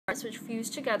parts which fuse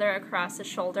together across the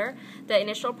shoulder. The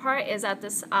initial part is at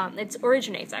this, it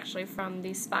originates actually from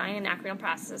the spine and acromion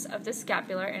process of the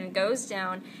scapula, and it goes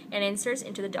down and inserts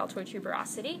into the deltoid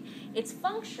tuberosity. Its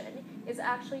function is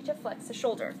actually to flex the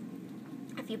shoulder.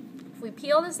 If we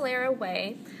peel this layer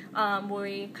away,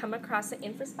 we come across the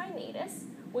infraspinatus,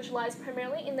 which lies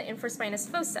primarily in the infraspinous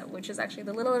fossa, which is actually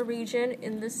the little region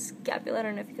in the scapula. I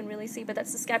don't know if you can really see, but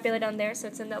that's the scapula down there, so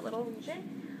it's in that little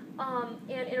region. And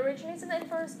it originates in the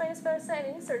infraspinous fossa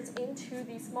and inserts into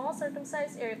the small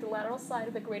circumcised area of the lateral side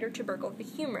of the greater tubercle of the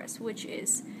humerus, which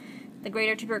is the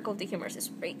greater tubercle of the humerus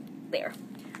is right there.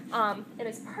 And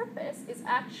its purpose is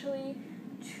actually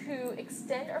to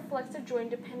extend or flex the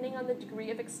joint depending on the degree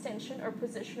of extension or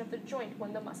position of the joint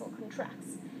when the muscle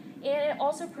contracts. And it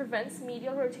also prevents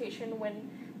medial rotation when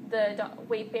the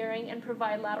weight bearing and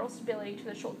provide lateral stability to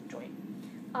the shoulder joint.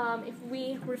 If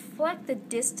we reflect the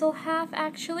distal half,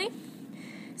 actually,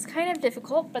 it's kind of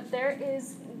difficult, but there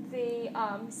is the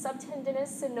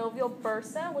subtendinous synovial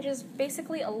bursa, which is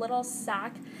basically a little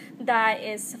sac that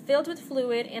is filled with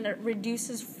fluid and it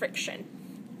reduces friction.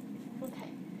 Okay,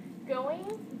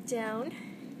 going down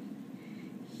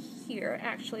here,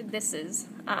 actually, this is,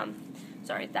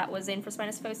 sorry, that was the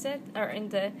infraspinous fossa, or in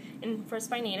the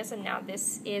infraspinatus, and now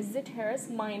this is the teres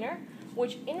minor,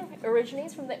 which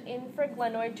originates from the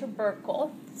infraglenoid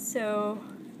tubercle, so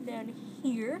down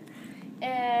here,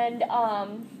 and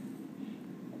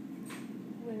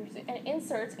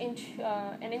inserts into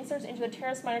the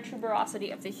teres minor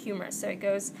tuberosity of the humerus. So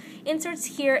it inserts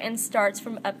here and starts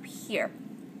from up here.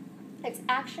 Its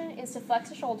action is to flex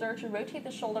the shoulder, to rotate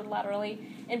the shoulder laterally,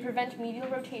 and prevent medial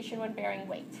rotation when bearing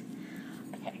weight.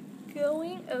 Okay,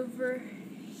 going over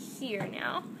here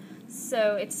now.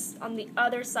 So it's on the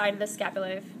other side of the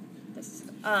scapula. This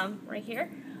right here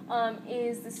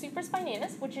is the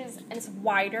supraspinatus, which is, and it's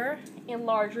wider and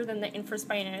larger than the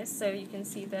infraspinatus. So you can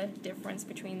see the difference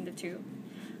between the two.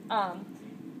 And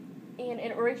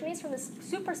it originates from the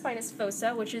supraspinous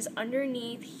fossa, which is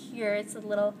underneath here. It's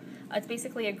it's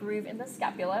basically a groove in the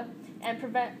scapula,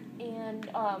 and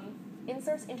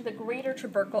inserts into the greater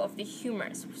tubercle of the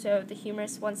humerus. So the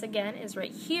humerus, once again, is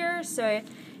right here. So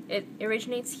it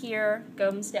originates here,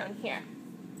 goes down here.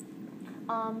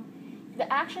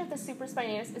 The action of the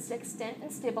supraspinatus is to extend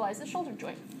and stabilize the shoulder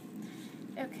joint.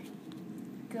 Okay,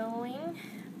 going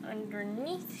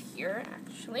underneath here,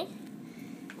 actually,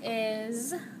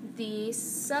 is the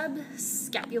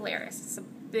subscapularis. It's a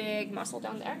big muscle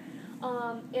down there.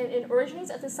 It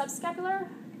originates at the subscapular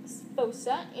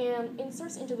fossa and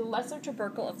inserts into the lesser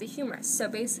tubercle of the humerus. So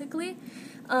basically,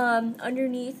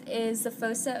 underneath is the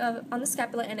fossa on the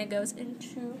scapula, and it goes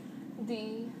into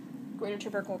the greater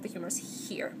tubercle of the humerus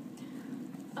here.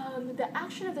 The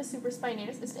action of the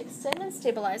supraspinatus is to extend and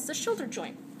stabilize the shoulder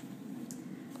joint.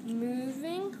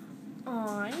 Moving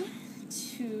on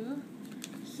to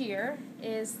here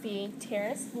is the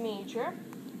teres major,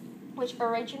 which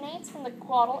originates from the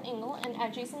caudal angle and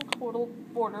adjacent caudal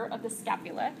border of the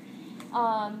scapula,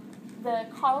 the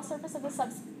caudal surface of the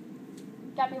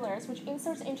subscapularis, which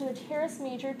inserts into the teres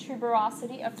major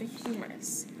tuberosity of the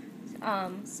humerus.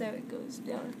 So it goes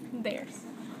down there.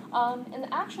 And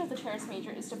the action of the teres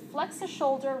major is to flex the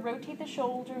shoulder, rotate the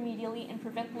shoulder medially, and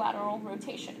prevent lateral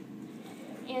rotation.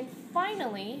 And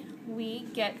finally, we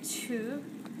get to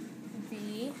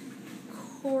the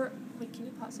core. Wait, can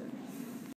you pause it?